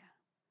area.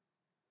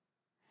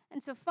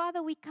 And so,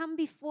 Father, we come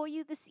before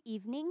you this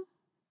evening,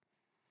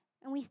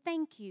 and we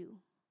thank you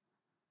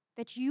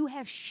that you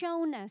have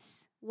shown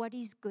us what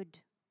is good,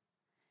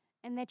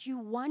 and that you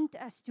want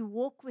us to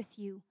walk with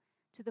you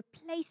to the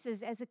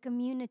places as a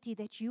community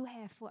that you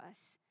have for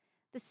us,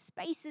 the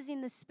spaces in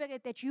the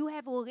Spirit that you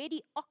have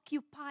already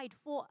occupied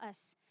for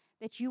us,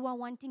 that you are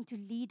wanting to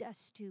lead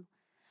us to.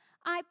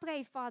 I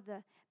pray,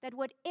 Father, that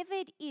whatever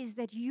it is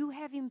that you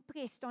have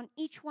impressed on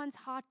each one's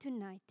heart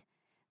tonight,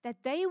 that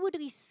they would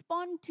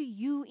respond to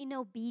you in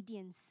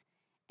obedience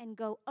and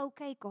go,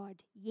 okay,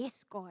 God,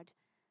 yes, God.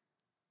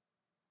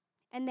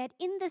 And that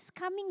in this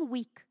coming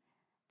week,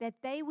 that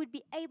they would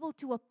be able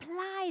to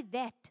apply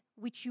that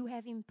which you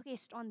have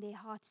impressed on their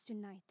hearts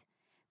tonight.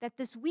 That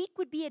this week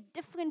would be a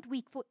different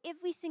week for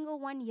every single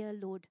one here,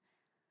 Lord.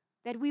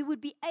 That we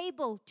would be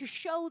able to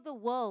show the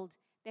world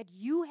that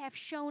you have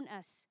shown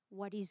us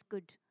what is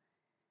good.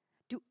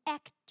 To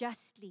act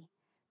justly,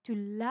 to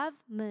love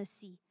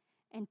mercy,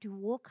 and to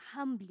walk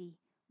humbly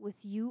with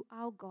you,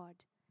 our God.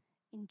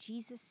 In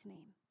Jesus'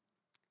 name,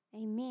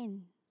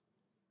 amen.